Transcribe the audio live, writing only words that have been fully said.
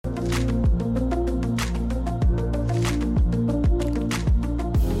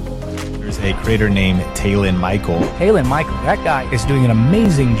a creator named Talon Michael. Talon Michael, that guy is doing an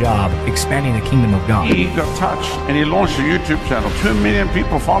amazing job expanding the kingdom of God. He got touched and he launched a YouTube channel. 2 million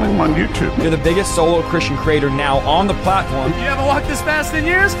people following him on YouTube. You're the biggest solo Christian creator now on the platform. You haven't walked this fast in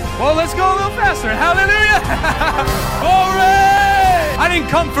years? Well, let's go a little faster. Hallelujah! Glory! I didn't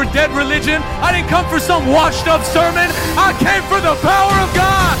come for dead religion. I didn't come for some washed up sermon. I came for the power of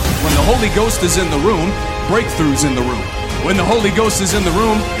God. When the Holy Ghost is in the room, breakthrough's in the room. When the Holy Ghost is in the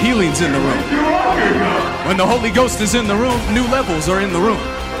room, healing's in the room. When the Holy Ghost is in the room, new levels are in the room.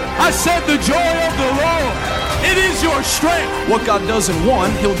 I said the joy of the Lord, it is your strength. What God does in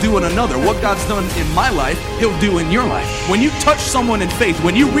one, He'll do in another. What God's done in my life, He'll do in your life. When you touch someone in faith,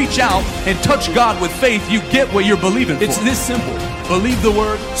 when you reach out and touch God with faith, you get what you're believing for. It's this simple. Believe the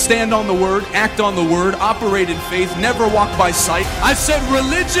word, stand on the word, act on the word, operate in faith, never walk by sight. I said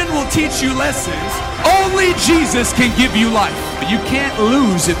religion will teach you lessons. Only Jesus can give you life. But you can't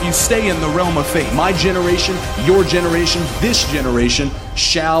lose if you stay in the realm of faith. My generation, your generation, this generation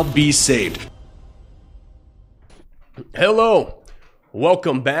shall be saved. Hello,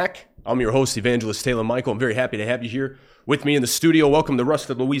 welcome back. I'm your host, Evangelist Talon Michael. I'm very happy to have you here with me in the studio. Welcome to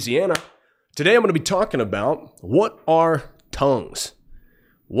Ruston, Louisiana. Today I'm going to be talking about what are tongues.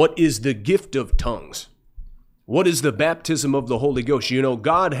 What is the gift of tongues? What is the baptism of the Holy Ghost? You know,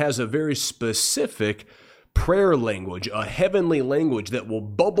 God has a very specific prayer language, a heavenly language that will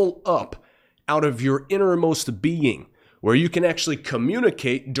bubble up out of your innermost being, where you can actually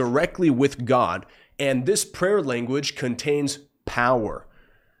communicate directly with God. And this prayer language contains power.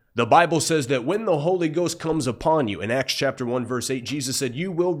 The Bible says that when the Holy Ghost comes upon you, in Acts chapter 1, verse 8, Jesus said,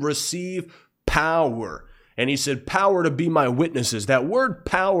 you will receive power. And he said, power to be my witnesses. That word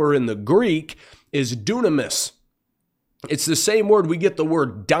power in the Greek is dunamis. It's the same word we get the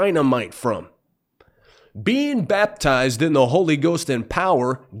word dynamite from. Being baptized in the Holy Ghost and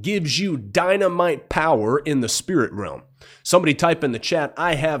power gives you dynamite power in the spirit realm. Somebody type in the chat,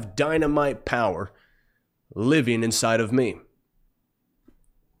 I have dynamite power living inside of me.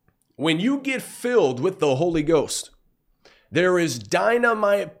 When you get filled with the Holy Ghost, there is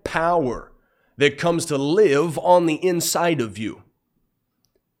dynamite power that comes to live on the inside of you.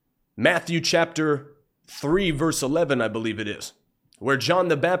 Matthew chapter 3, verse 11, I believe it is, where John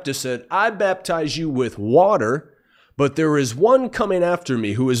the Baptist said, I baptize you with water, but there is one coming after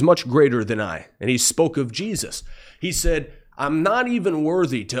me who is much greater than I. And he spoke of Jesus. He said, I'm not even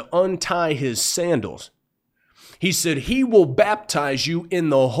worthy to untie his sandals. He said, he will baptize you in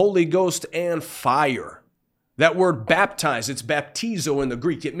the Holy Ghost and fire. That word baptize, it's baptizo in the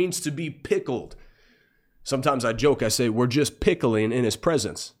Greek. It means to be pickled. Sometimes I joke, I say, we're just pickling in his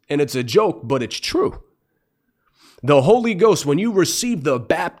presence. And it's a joke, but it's true. The Holy Ghost, when you receive the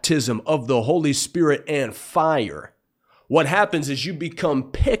baptism of the Holy Spirit and fire, what happens is you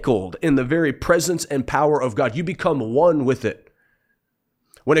become pickled in the very presence and power of God. You become one with it.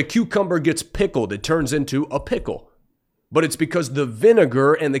 When a cucumber gets pickled, it turns into a pickle. But it's because the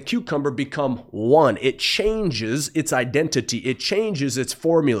vinegar and the cucumber become one. It changes its identity. It changes its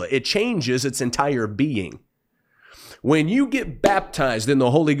formula. It changes its entire being. When you get baptized in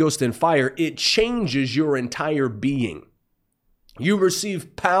the Holy Ghost and fire, it changes your entire being. You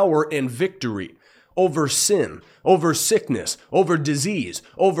receive power and victory over sin, over sickness, over disease,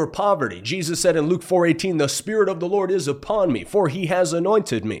 over poverty. Jesus said in Luke 4:18, the Spirit of the Lord is upon me, for he has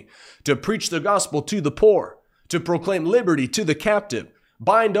anointed me to preach the gospel to the poor, to proclaim liberty to the captive,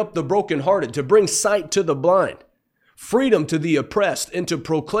 bind up the brokenhearted, to bring sight to the blind, freedom to the oppressed, and to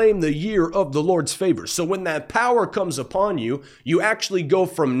proclaim the year of the Lord's favor. So when that power comes upon you, you actually go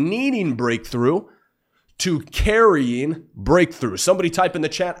from needing breakthrough to carrying breakthrough. Somebody type in the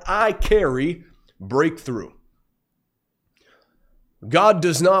chat, I carry breakthrough. God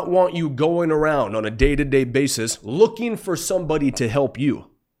does not want you going around on a day-to-day basis looking for somebody to help you.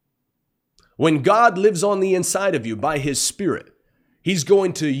 When God lives on the inside of you by his Spirit, he's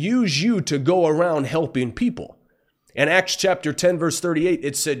going to use you to go around helping people. In Acts chapter 10, verse 38,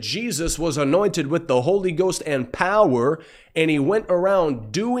 it said Jesus was anointed with the Holy Ghost and power, and he went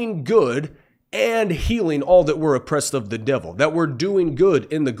around doing good and healing all that were oppressed of the devil. That word doing good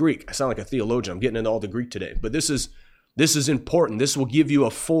in the Greek, I sound like a theologian. I'm getting into all the Greek today, but this is important. This will give you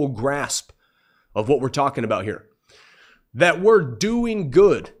a full grasp of what we're talking about here. That word doing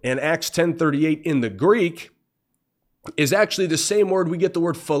good in Acts 10:38 in the Greek is actually the same word we get the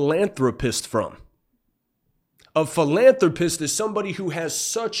word philanthropist from. A philanthropist is somebody who has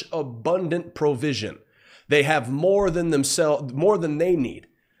such abundant provision. They have more than they need.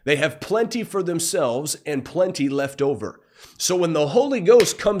 They have plenty for themselves and plenty left over. So when the Holy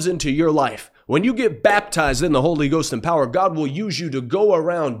Ghost comes into your life, When you get baptized in the Holy Ghost and power, God will use you to go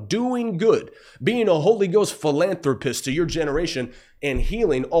around doing good, being a Holy Ghost philanthropist to your generation and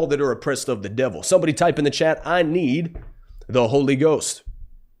healing all that are oppressed of the devil. Somebody type in the chat, I need the Holy Ghost.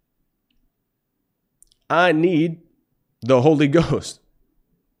 I need the Holy Ghost.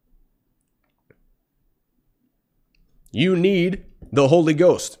 You need the Holy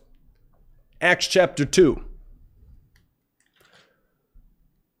Ghost. Acts chapter 2.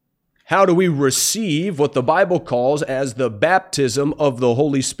 How do we receive what the Bible calls as the baptism of the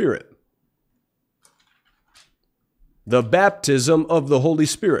Holy Spirit? The baptism of the Holy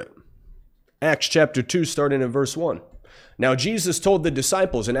Spirit. Acts chapter 2, starting in verse 1. Now Jesus told the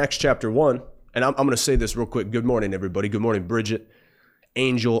disciples in Acts chapter 1, and I'm going to say this real quick. Good morning, everybody. Good morning, Bridget,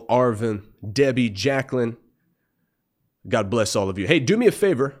 Angel, Arvin, Debbie, Jacqueline. God bless all of you. Hey, do me a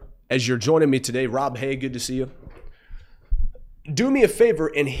favor as you're joining me today. Rob, hey, good to see you. Do me a favor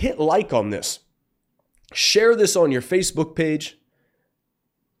and hit like on this. Share this on your Facebook page.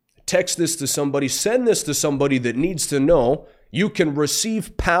 Text this to somebody. Send this to somebody that needs to know you can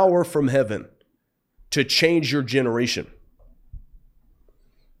receive power from heaven to change your generation.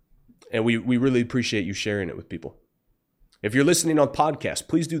 And we really appreciate you sharing it with people. If you're listening on podcast,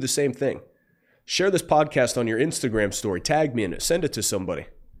 please do the same thing. Share this podcast on your Instagram story. Tag me in it. Send it to somebody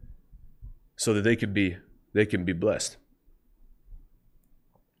so that they can be blessed.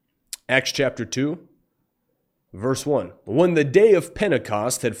 Acts chapter 2, verse 1. When the day of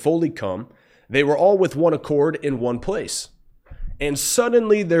Pentecost had fully come, they were all with one accord in one place. And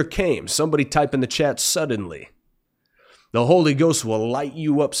suddenly there came, somebody type in the chat, suddenly. The Holy Ghost will light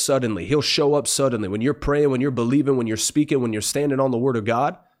you up suddenly. He'll show up suddenly. When you're praying, when you're believing, when you're speaking, when you're standing on the Word of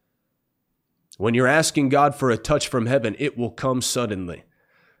God, when you're asking God for a touch from heaven, it will come suddenly.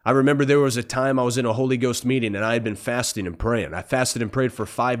 I remember there was a time I was in a Holy Ghost meeting and I had been fasting and praying. I fasted and prayed for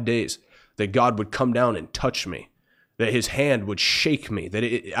 5 days that God would come down and touch me, that his hand would shake me,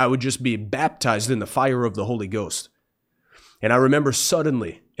 that I would just be baptized in the fire of the Holy Ghost. And I remember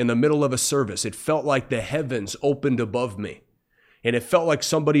suddenly in the middle of a service, it felt like the heavens opened above me. And it felt like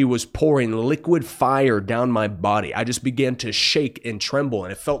somebody was pouring liquid fire down my body. I just began to shake and tremble,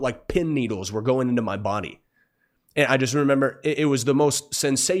 and it felt like pin needles were going into my body. And I just remember it was the most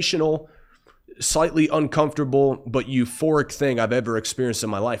sensational, slightly uncomfortable, but euphoric thing I've ever experienced in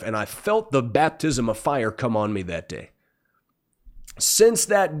my life. And I felt the baptism of fire come on me that day. Since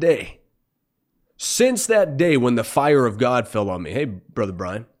that day when the fire of God fell on me, hey, Brother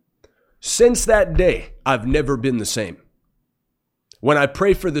Brian, since that day, I've never been the same. When I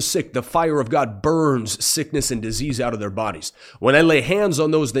pray for the sick, the fire of God burns sickness and disease out of their bodies. When I lay hands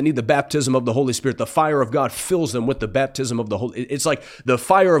on those that need the baptism of the Holy Spirit, the fire of God fills them with the baptism of the Holy. It's like the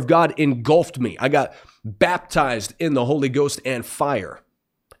fire of God engulfed me. I got baptized in the Holy Ghost and fire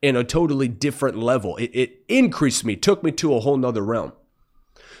in a totally different level. It increased me, took me to a whole nother realm.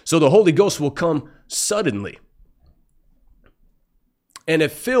 So the Holy Ghost will come suddenly. And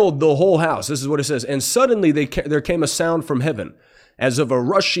it filled the whole house. This is what it says. And suddenly there came a sound from heaven, as of a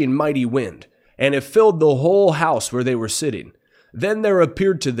rushing mighty wind, and it filled the whole house where they were sitting. Then there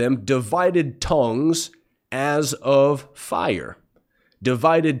appeared to them divided tongues as of fire.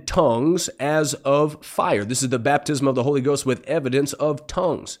 Divided tongues as of fire. This is the baptism of the Holy Ghost with evidence of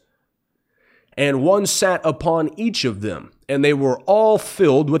tongues. And one sat upon each of them, and they were all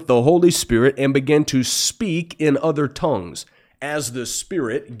filled with the Holy Spirit and began to speak in other tongues, as the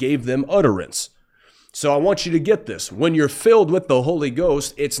Spirit gave them utterance. So I want you to get this. When you're filled with the Holy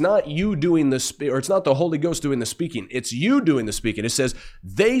Ghost, it's not you doing or it's not the Holy Ghost doing the speaking. It's you doing the speaking. It says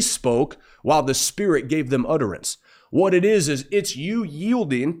they spoke while the Spirit gave them utterance. What it is it's you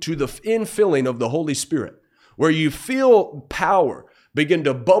yielding to the infilling of the Holy Spirit, where you feel power begin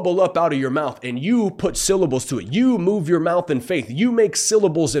to bubble up out of your mouth and you put syllables to it. You move your mouth in faith. You make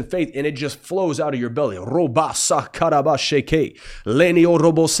syllables in faith and it just flows out of your belly.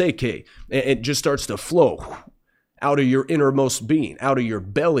 It just starts to flow out of your innermost being, out of your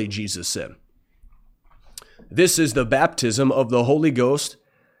belly, Jesus said. This is the baptism of the Holy Ghost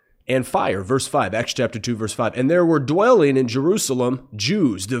and fire. Verse 5, Acts chapter 2, verse 5. And there were dwelling in Jerusalem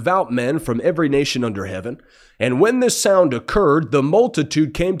Jews, devout men from every nation under heaven. And when this sound occurred, the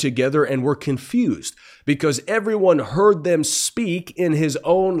multitude came together and were confused, because everyone heard them speak in his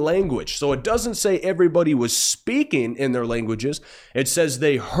own language. So it doesn't say everybody was speaking in their languages. It says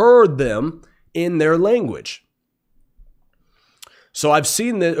they heard them in their language. So I've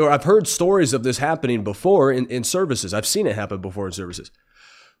seen that, or I've heard stories of this happening before in services. I've seen it happen before in services,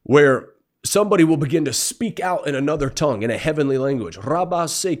 where somebody will begin to speak out in another tongue, in a heavenly language.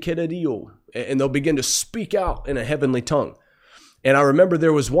 And they'll begin to speak out in a heavenly tongue. And I remember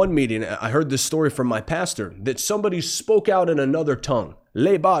there was one meeting, I heard this story from my pastor, that somebody spoke out in another tongue.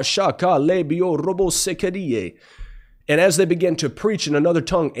 Leba shaka lebio robo sekeriye. And as they began to preach in another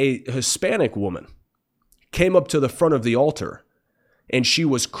tongue, a Hispanic woman came up to the front of the altar, and she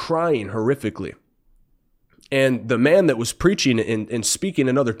was crying horrifically. And the man that was preaching and speaking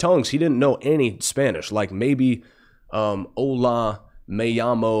in other tongues, he didn't know any Spanish, like maybe hola, me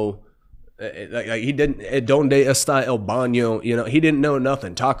llamo. Like he didn't, donde está el baño? You know, he didn't know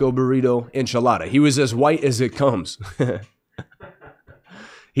nothing. Taco, burrito, enchilada. He was as white as it comes.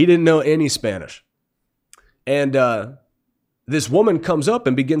 He didn't know any Spanish. And this woman comes up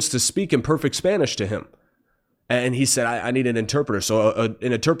and begins to speak in perfect Spanish to him. And he said, I need an interpreter. So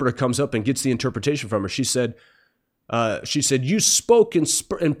an interpreter comes up and gets the interpretation from her. She said, you spoke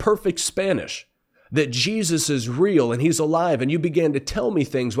in perfect Spanish that Jesus is real and he's alive. And you began to tell me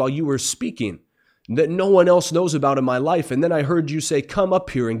things while you were speaking that no one else knows about in my life. And then I heard you say, come up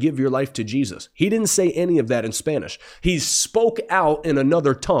here and give your life to Jesus. He didn't say any of that in Spanish. He spoke out in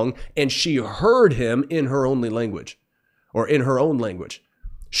another tongue, and she heard him in her only language, or in her own language.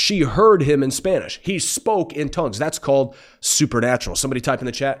 She heard him in Spanish. He spoke in tongues. That's called supernatural. Somebody type in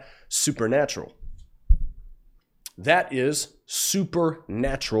the chat, supernatural. That is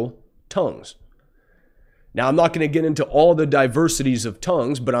supernatural tongues. Now, I'm not going to get into all the diversities of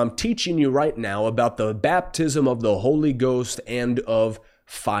tongues, but I'm teaching you right now about the baptism of the Holy Ghost and of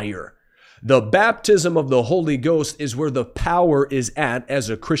fire. The baptism of the Holy Ghost is where the power is at as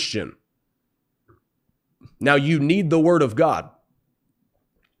a Christian. Now, you need the Word of God,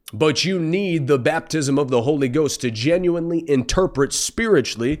 but you need the baptism of the Holy Ghost to genuinely interpret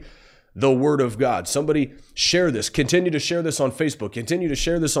spiritually the Word of God. Somebody share this. Continue to share this on Facebook. Continue to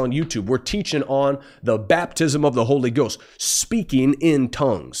share this on YouTube. We're teaching on the baptism of the Holy Ghost, speaking in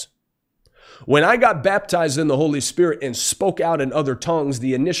tongues. When I got baptized in the Holy Spirit and spoke out in other tongues,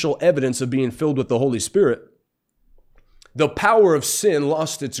 the initial evidence of being filled with the Holy Spirit, the power of sin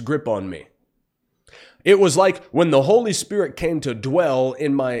lost its grip on me. It was like when the Holy Spirit came to dwell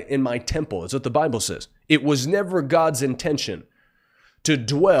in my temple. It's what the Bible says. It was never God's intention to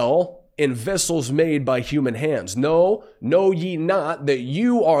dwell in vessels made by human hands. No, know ye not that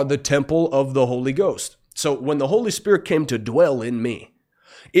you are the temple of the Holy Ghost. So when the Holy Spirit came to dwell in me,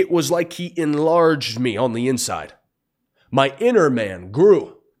 it was like he enlarged me on the inside. My inner man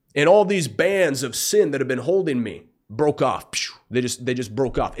grew, and all these bands of sin that have been holding me broke off. They just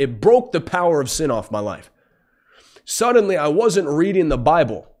broke off. It broke the power of sin off my life. Suddenly, I wasn't reading the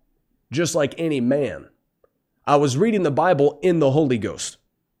Bible just like any man. I was reading the Bible in the Holy Ghost.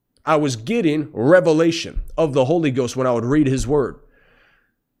 I was getting revelation of the Holy Ghost when I would read his word.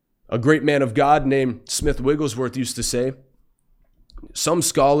 A great man of God named Smith Wigglesworth used to say, some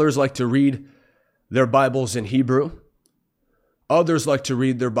scholars like to read their Bibles in Hebrew. Others like to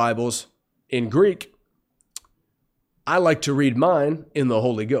read their Bibles in Greek. I like to read mine in the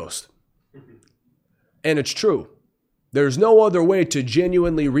Holy Ghost. And it's true. There's no other way to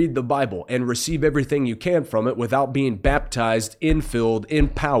genuinely read the Bible and receive everything you can from it without being baptized, infilled,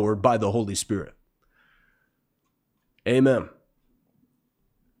 empowered by the Holy Spirit. Amen.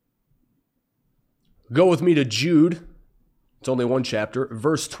 Go with me to Jude. It's only one chapter,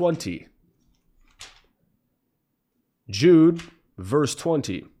 verse 20. Jude, verse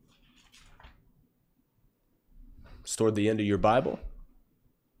 20. It's toward the end of your Bible,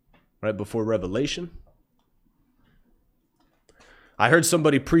 right before Revelation. I heard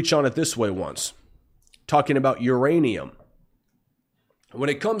somebody preach on it this way once, talking about uranium. When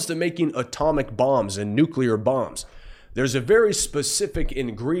it comes to making atomic bombs and nuclear bombs, there's a very specific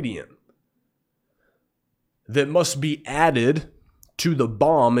ingredient that must be added to the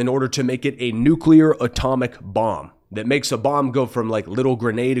bomb in order to make it a nuclear atomic bomb that makes a bomb go from like little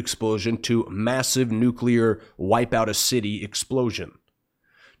grenade explosion to massive nuclear wipe out a city explosion.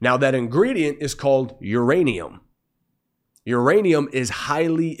 Now that ingredient is called uranium. Uranium is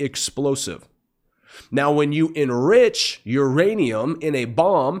highly explosive. Now, when you enrich uranium in a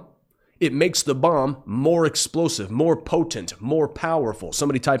bomb, it makes the bomb more explosive, more potent, more powerful.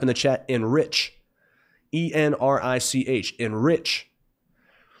 Somebody type in the chat, enrich. E-N-R-I-C-H, enrich.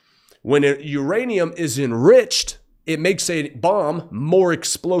 When uranium is enriched, it makes a bomb more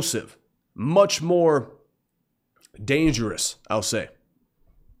explosive, much more dangerous, I'll say.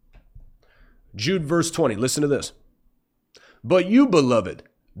 Jude verse 20, listen to this. But you, beloved,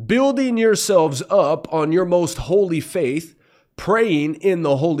 building yourselves up on your most holy faith, praying in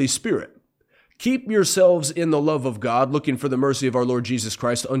the Holy Spirit. Keep yourselves in the love of God, looking for the mercy of our Lord Jesus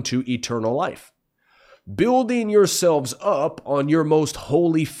Christ unto eternal life. Building yourselves up on your most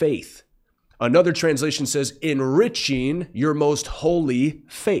holy faith. Another translation says, enriching your most holy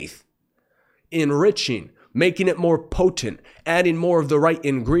faith. Enriching, making it more potent, adding more of the right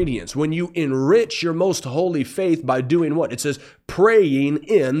ingredients. When you enrich your most holy faith by doing what? It says praying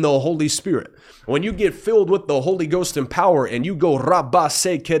in the Holy Spirit. When you get filled with the Holy Ghost and power and you go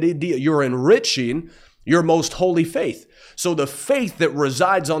rabase keridia, you're enriching your most holy faith. So the faith that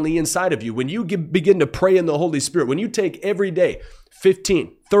resides on the inside of you, when you begin to pray in the Holy Spirit, when you take every day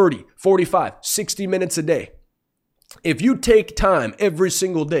 15, 30, 45, 60 minutes a day, if you take time every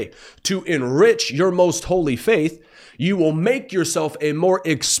single day to enrich your most holy faith, you will make yourself a more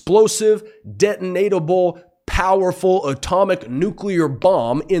explosive, detonatable, powerful atomic nuclear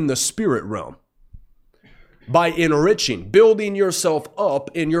bomb in the spirit realm. By enriching, building yourself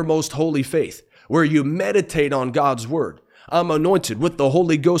up in your most holy faith, where you meditate on God's word. I'm anointed with the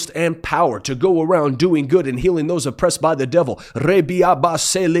Holy Ghost and power to go around doing good and healing those oppressed by the devil. And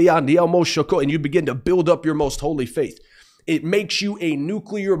you begin to build up your most holy faith. It makes you a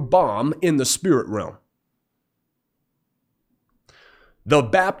nuclear bomb in the spirit realm. The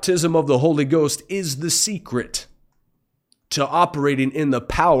baptism of the Holy Ghost is the secret to operating in the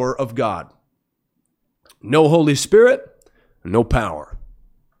power of God. No Holy Spirit, no power.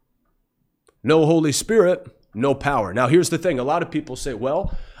 No Holy Spirit, no power. Now, here's the thing. A lot of people say,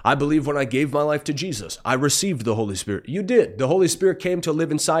 well, I believe when I gave my life to Jesus, I received the Holy Spirit. You did. The Holy Spirit came to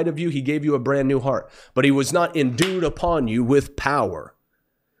live inside of you. He gave you a brand new heart, but he was not endued upon you with power.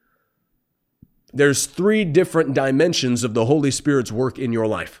 There's 3 different dimensions of the Holy Spirit's work in your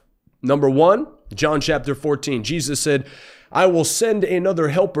life. Number 1, John chapter 14, Jesus said, I will send another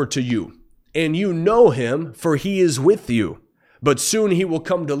helper to you, and you know him, for he is with you, but soon he will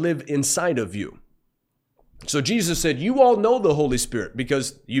come to live inside of you. So Jesus said, you all know the Holy Spirit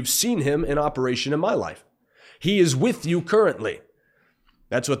because you've seen him in operation in my life. He is with you currently.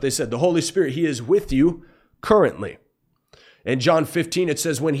 That's what they said. The Holy Spirit, he is with you currently. In John 15, it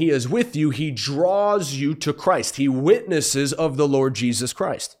says, when he is with you, he draws you to Christ. He witnesses of the Lord Jesus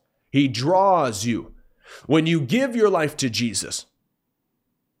Christ. He draws you. When you give your life to Jesus,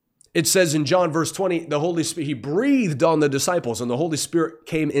 it says in John verse 20, the Holy Spirit, he breathed on the disciples and the Holy Spirit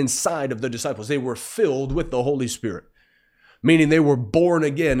came inside of the disciples. They were filled with the Holy Spirit, meaning they were born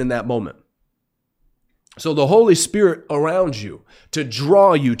again in that moment. So the Holy Spirit around you to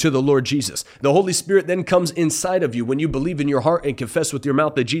draw you to the Lord Jesus. The Holy Spirit then comes inside of you when you believe in your heart and confess with your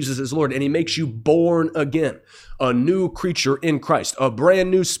mouth that Jesus is Lord, and he makes you born again, a new creature in Christ, a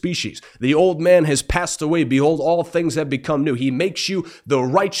brand new species. The old man has passed away. Behold, all things have become new. He makes you the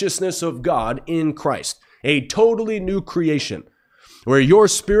righteousness of God in Christ, a totally new creation where your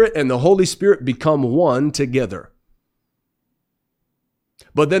spirit and the Holy Spirit become one together.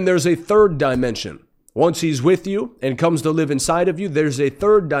 But then there's a third dimension. Once he's with you and comes to live inside of you, there's a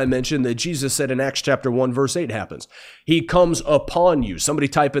third dimension that Jesus said in Acts chapter 1, verse 8 happens. He comes upon you. Somebody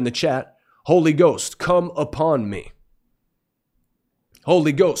type in the chat, Holy Ghost, come upon me.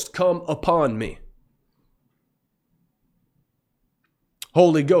 Holy Ghost, come upon me.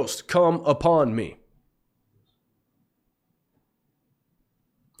 Holy Ghost, come upon me.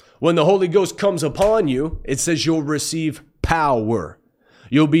 When the Holy Ghost comes upon you, it says you'll receive power.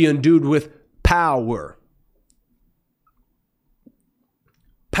 You'll be endued with power.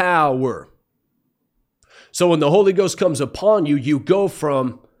 Power. So when the Holy Ghost comes upon you, you go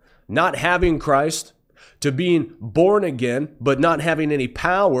from not having Christ to being born again, but not having any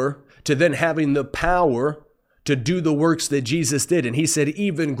power, to then having the power to do the works that Jesus did. And he said,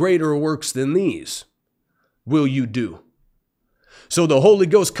 even greater works than these will you do. So the Holy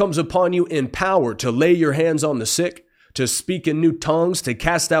Ghost comes upon you in power to lay your hands on the sick, to speak in new tongues, to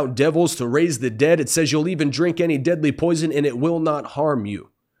cast out devils, to raise the dead. It says you'll even drink any deadly poison and it will not harm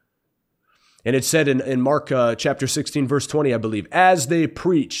you. And it said in Mark chapter 16, verse 20, I believe, as they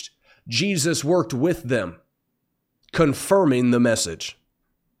preached, Jesus worked with them, confirming the message.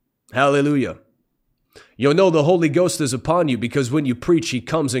 Hallelujah. You'll know the Holy Ghost is upon you because when you preach, he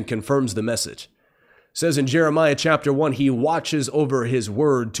comes and confirms the message. It says in Jeremiah chapter 1, he watches over his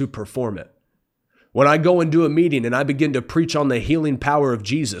word to perform it. When I go and do a meeting and I begin to preach on the healing power of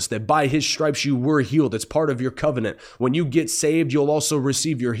Jesus, that by his stripes you were healed, it's part of your covenant. When you get saved, you'll also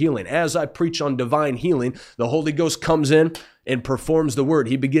receive your healing. As I preach on divine healing, the Holy Ghost comes in and performs the word.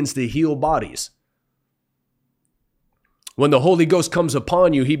 He begins to heal bodies. When the Holy Ghost comes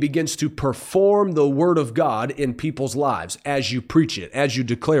upon you, he begins to perform the word of God in people's lives as you preach it, as you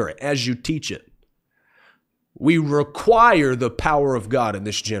declare it, as you teach it. We require the power of God in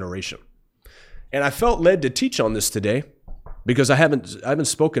this generation. And I felt led to teach on this today because I haven't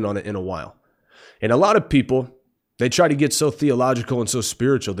spoken on it in a while. And a lot of people, they try to get so theological and so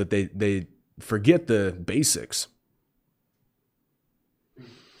spiritual that they forget the basics.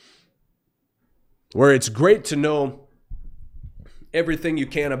 Where it's great to know everything you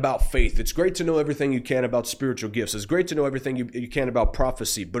can about faith. It's great to know everything you can about spiritual gifts. It's great to know everything you can about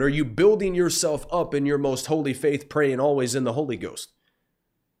prophecy. But are you building yourself up in your most holy faith, praying always in the Holy Ghost?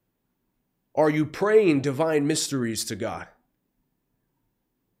 Are you praying divine mysteries to God?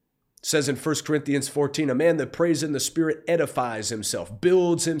 It says in 1 Corinthians 14, a man that prays in the Spirit edifies himself,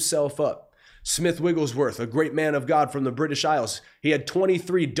 builds himself up. Smith Wigglesworth, a great man of God from the British Isles, he had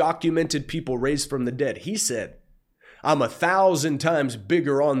 23 documented people raised from the dead. He said, I'm 1,000 times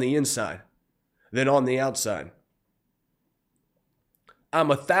bigger on the inside than on the outside. I'm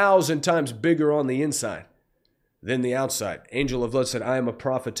 1,000 times bigger on the inside than the outside. Angel of Blood said, I am a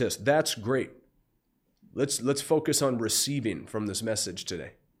prophetess. That's great. Let's focus on receiving from this message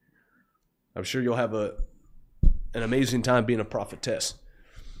today. I'm sure you'll have an amazing time being a prophetess.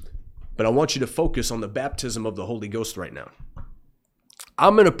 But I want you to focus on the baptism of the Holy Ghost right now.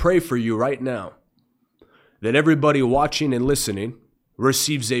 I'm going to pray for you right now that everybody watching and listening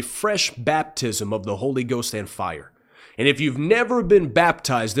receives a fresh baptism of the Holy Ghost and fire. And if you've never been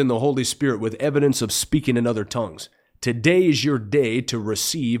baptized in the Holy Spirit with evidence of speaking in other tongues, today is your day to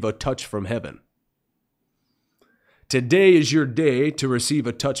receive a touch from heaven. Today is your day to receive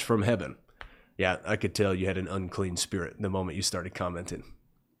a touch from heaven. Yeah, I could tell you had an unclean spirit the moment you started commenting.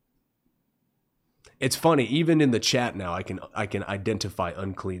 It's funny, even in the chat now, I can identify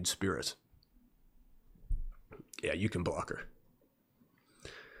unclean spirits. Yeah, you can block her.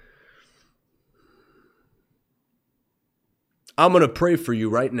 I'm going to pray for you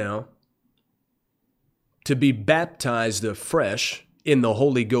right now to be baptized afresh in the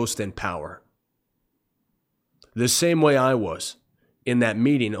Holy Ghost and power. The same way I was in that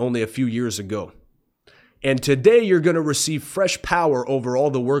meeting only a few years ago. And today you're going to receive fresh power over all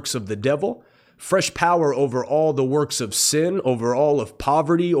the works of the devil, fresh power over all the works of sin, over all of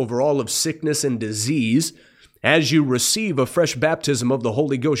poverty, over all of sickness and disease. As you receive a fresh baptism of the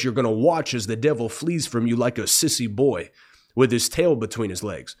Holy Ghost, you're going to watch as the devil flees from you like a sissy boy with his tail between his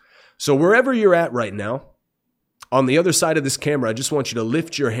legs. So wherever you're at right now, on the other side of this camera, I just want you to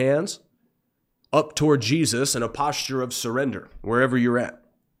lift your hands up toward Jesus in a posture of surrender, wherever you're at.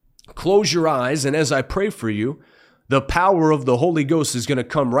 Close your eyes, and as I pray for you, the power of the Holy Ghost is going to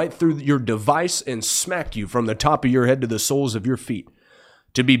come right through your device and smack you from the top of your head to the soles of your feet.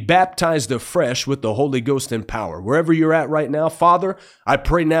 To be baptized afresh with the Holy Ghost and power. Wherever you're at right now, Father, I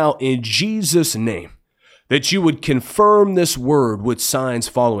pray now in Jesus' name that you would confirm this word with signs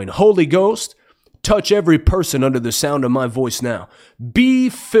following. Holy Ghost, touch every person under the sound of my voice now. Be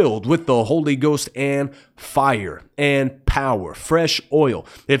filled with the Holy Ghost and fire and power, fresh oil.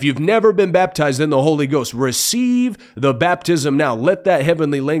 If you've never been baptized in the Holy Ghost, receive the baptism now. Let that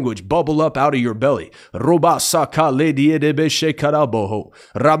heavenly language bubble up out of your belly. Rabasa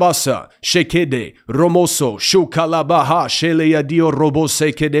shekede romoso shukalabaha sheleadio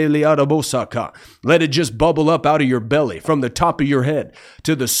robose kedele arabosaka. Let it just bubble up out of your belly from the top of your head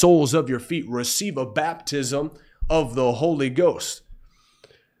to the soles of your feet. Receive a baptism of the Holy Ghost.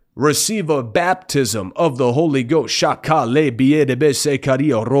 Receive a baptism of the Holy Ghost. Just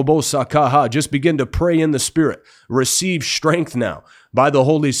begin to pray in the Spirit. Receive strength now by the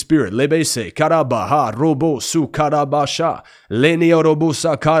Holy Spirit. I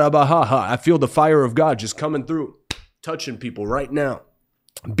feel the fire of God just coming through, touching people right now.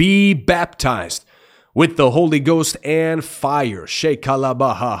 Be baptized with the Holy Ghost and fire.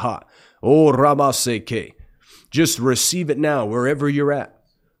 Just receive it now wherever you're at.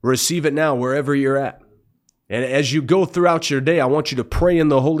 Receive it now wherever you're at. And as you go throughout your day, I want you to pray in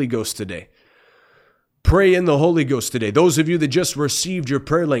the Holy Ghost today. Pray in the Holy Ghost today. Those of you that just received your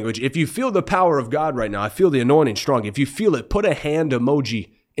prayer language, if you feel the power of God right now, I feel the anointing strong. If you feel it, put a hand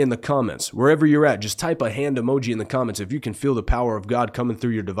emoji in the comments. Wherever you're at, just type a hand emoji in the comments if you can feel the power of God coming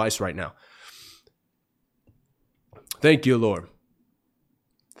through your device right now. Thank you, Lord.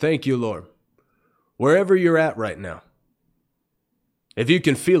 Thank you, Lord. Wherever you're at right now, if you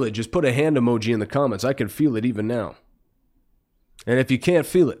can feel it, just put a hand emoji in the comments. I can feel it even now. And if you can't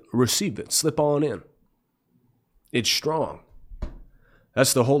feel it, receive it. Slip on in. It's strong.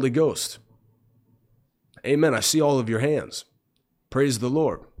 That's the Holy Ghost. Amen. I see all of your hands. Praise the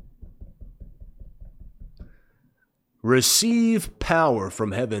Lord. Receive power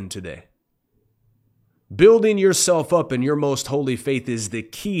from heaven today. Building yourself up in your most holy faith is the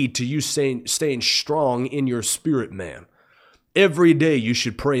key to you staying strong in your spirit, man. Every day you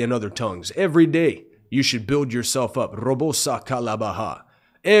should pray in other tongues. Every day you should build yourself up. Robosa kalabaha.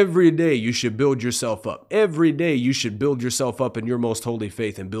 Every day you should build yourself up. Every day you should build yourself up in your most holy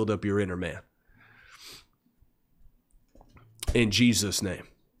faith and build up your inner man. in Jesus' name.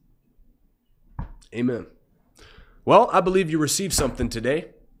 Amen. Well, I believe you received something today.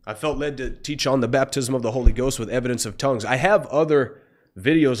 I felt led to teach on the baptism of the Holy Ghost with evidence of tongues. I have other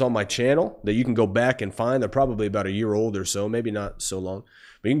videos on my channel that you can go back and find. They're probably about a year old or so, maybe not so long.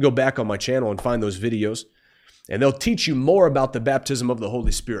 But you can go back on my channel and find those videos, and they'll teach you more about the baptism of the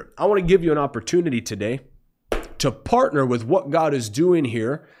Holy Spirit. I want to give you an opportunity today to partner with what God is doing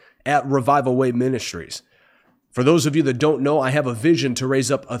here at Revival Way Ministries. For those of you that don't know, I have a vision to raise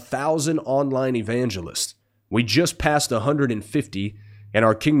up 1,000 online evangelists. We just passed 150 in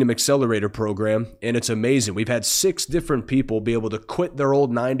our Kingdom Accelerator program, and it's amazing. We've had 6 different people be able to quit their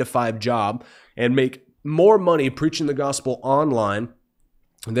old 9-to-5 job and make more money preaching the gospel online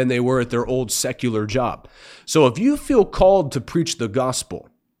than they were at their old secular job. So if you feel called to preach the gospel,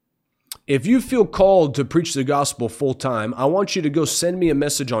 if you feel called to preach the gospel full time, I want you to go send me a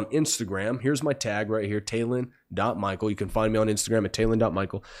message on Instagram. Here's my tag right here, Talon.Michael. You can find me on Instagram at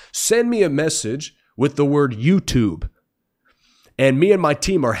Talon.Michael. Send me a message with the word YouTube. And me and my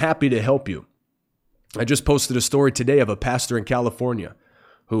team are happy to help you. I just posted a story today of a pastor in California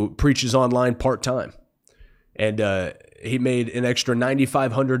who preaches online part-time. And he made an extra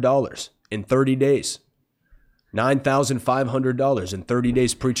 $9,500 in 30 days. $9,500 in 30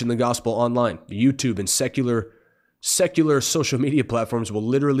 days preaching the gospel online. YouTube and secular social media platforms will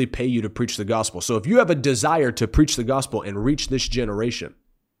literally pay you to preach the gospel. So if you have a desire to preach the gospel and reach this generation,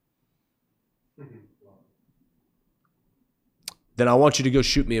 then I want you to go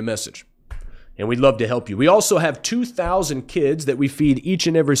shoot me a message. And we'd love to help you. We also have 2,000 kids that we feed each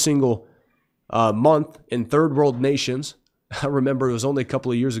and every single month in third world nations. I remember it was only a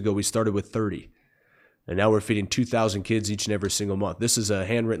couple of years ago we started with 30. And now we're feeding 2,000 kids each and every single month. This is a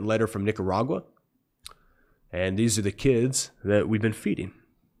handwritten letter from Nicaragua. And these are the kids that we've been feeding.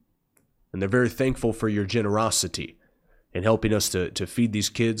 And they're very thankful for your generosity in helping us to feed these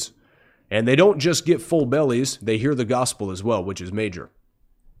kids. And they don't just get full bellies, they hear the gospel as well, which is major.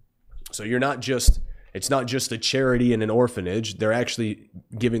 So it's not just a charity and an orphanage, they're actually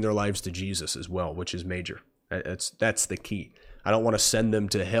giving their lives to Jesus as well, which is major. That's the key. I don't want to send them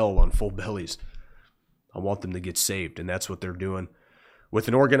to hell on full bellies. I want them to get saved, and that's what they're doing with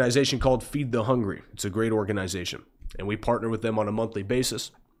an organization called Feed the Hungry. It's a great organization, and we partner with them on a monthly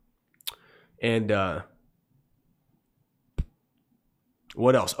basis. And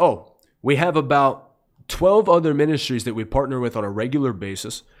what else? Oh, we have about 12 other ministries that we partner with on a regular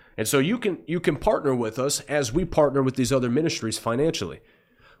basis. And so you can partner with us as we partner with these other ministries financially.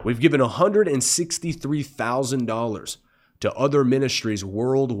 We've given $163,000 to other ministries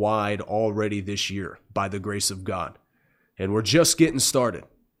worldwide already this year by the grace of God. And we're just getting started.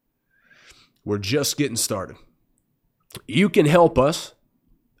 We're just getting started. You can help us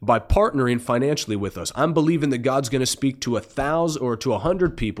by partnering financially with us. I'm believing that God's going to speak to 1,000 or to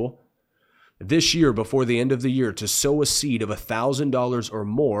 100 people this year before the end of the year to sow a seed of $1,000 or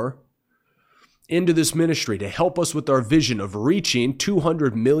more into this ministry to help us with our vision of reaching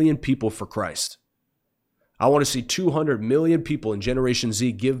 200 million people for Christ. I want to see 200 million people in Generation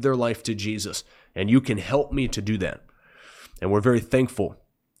Z give their life to Jesus, and you can help me to do that. And we're very thankful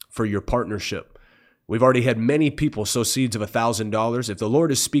for your partnership. We've already had many people sow seeds of $1,000. If the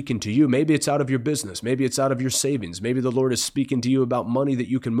Lord is speaking to you, maybe it's out of your business, maybe it's out of your savings, maybe the Lord is speaking to you about money that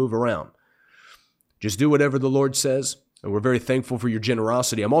you can move around. Just do whatever the Lord says, and we're very thankful for your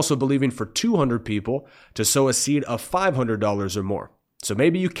generosity. I'm also believing for 200 people to sow a seed of $500 or more. So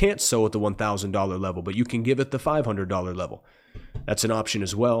maybe you can't sow at the $1,000 level, but you can give at the $500 level. That's an option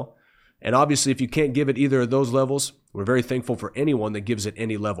as well. And obviously, if you can't give at either of those levels, we're very thankful for anyone that gives at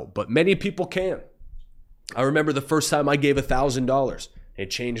any level. But many people can. I remember the first time I gave $1,000. It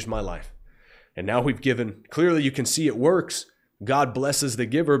changed my life. And now we've given, clearly you can see it works. God blesses the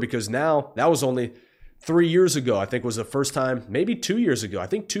giver, because now, that was only 3 years ago, I think was the first time, maybe 2 years ago. I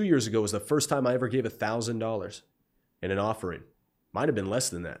think 2 years ago was the first time I ever gave $1,000 in an offering. Might have been less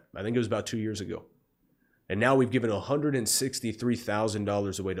than that. I think it was about 2 years ago. And now we've given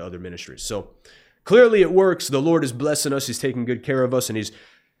 $163,000 away to other ministries. So clearly it works. The Lord is blessing us. He's taking good care of us, and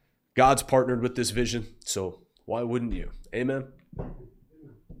God's partnered with this vision. So why wouldn't you? Amen.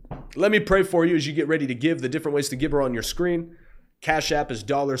 Let me pray for you as you get ready to give. The different ways to give are on your screen. Cash App is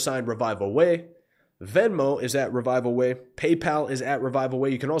 $Revival Way. Venmo is at Revival Way. PayPal is at Revival Way.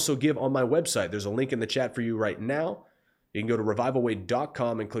 You can also give on my website. There's a link in the chat for you right now. You can go to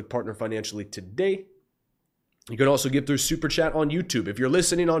revivalway.com and click Partner Financially today. You can also give through Super Chat on YouTube. If you're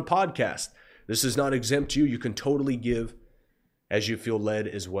listening on podcast, this is not exempt you. You can totally give as you feel led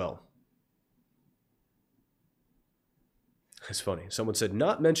as well. It's funny. Someone said,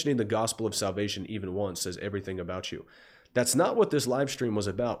 not mentioning the gospel of salvation even once says everything about you. That's not what this live stream was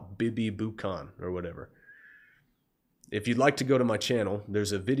about, Bibi Bukan or whatever. If you'd like to go to my channel,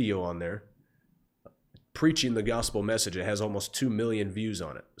 there's a video on there preaching the gospel message. It has almost 2 million views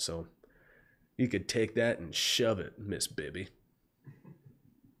on it. So you could take that and shove it, Miss Bibi.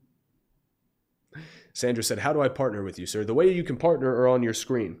 Sandra said, how do I partner with you, sir? The way you can partner are on your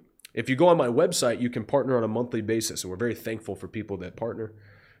screen. If you go on my website, you can partner on a monthly basis. And we're very thankful for people that partner.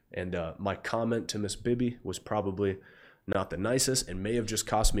 And my comment to Miss Bibi was probably not the nicest and may have just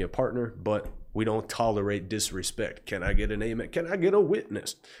cost me a partner, but we don't tolerate disrespect. Can I get an amen? Can I get a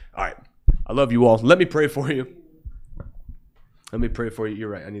witness? All right. I love you all. Let me pray for you. Let me pray for you. You're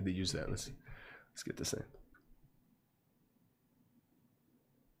right. I need to use that. Let's get this in.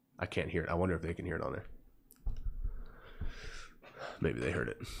 I can't hear it. I wonder if they can hear it on there. Maybe they heard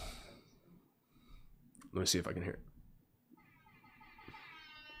it. Let me see if I can hear it.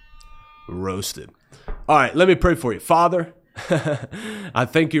 Roasted. All right, let me pray for you. Father, I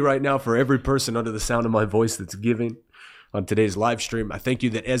thank you right now for every person under the sound of my voice that's giving on today's live stream. I thank you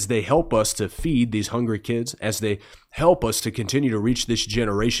that as they help us to feed these hungry kids, as they help us to continue to reach this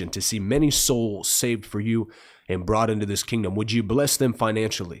generation, to see many souls saved for you and brought into this kingdom, would you bless them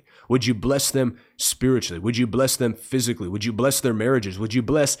financially? Would you bless them spiritually? Would you bless them physically? Would you bless their marriages? Would you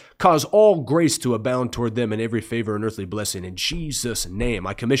cause all grace to abound toward them in every favor and earthly blessing? In Jesus' name,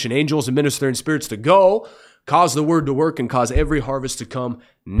 I commission angels and ministering spirits to go, cause the word to work, and cause every harvest to come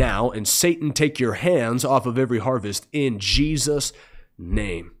now. And Satan, take your hands off of every harvest in Jesus'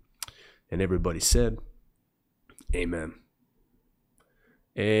 name. And everybody said, amen.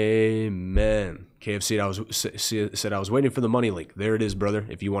 Amen. KFC said I was waiting for the money link. There it is, brother.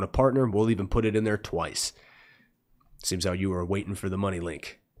 If you want to partner, we'll even put it in there twice. Seems how you were waiting for the money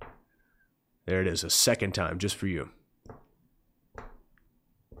link. There it is, a second time just for you.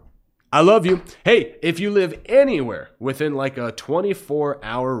 I love you. Hey, if you live anywhere within like a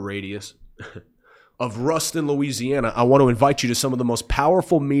 24-hour radius of Ruston, Louisiana, I want to invite you to some of the most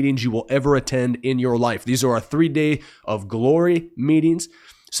powerful meetings you will ever attend in your life. These are our 3-day of glory meetings,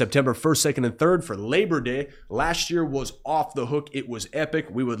 September 1st, 2nd, and 3rd for Labor Day. Last year was off the hook. It was epic.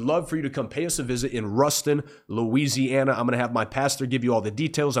 We would love for you to come pay us a visit in Ruston, Louisiana. I'm going to have my pastor give you all the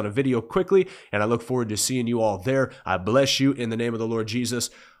details on a video quickly, and I look forward to seeing you all there. I bless you in the name of the Lord Jesus.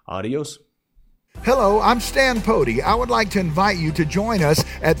 Adios. Hello, I'm Stan Pody. I would like to invite you to join us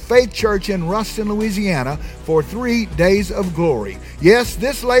at Faith Church in Ruston, Louisiana for 3 days of glory. Yes,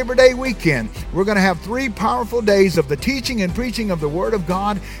 this Labor Day weekend, we're going to have 3 powerful days of the teaching and preaching of the Word of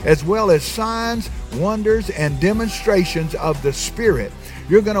God, as well as signs, wonders, and demonstrations of the Spirit.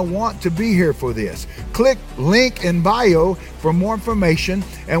 You're going to want to be here for this. Click link in bio for more information,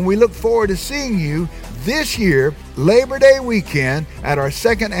 and we look forward to seeing you this year, Labor Day weekend, at our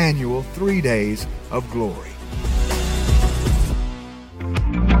 2nd annual 3 Days of Glory.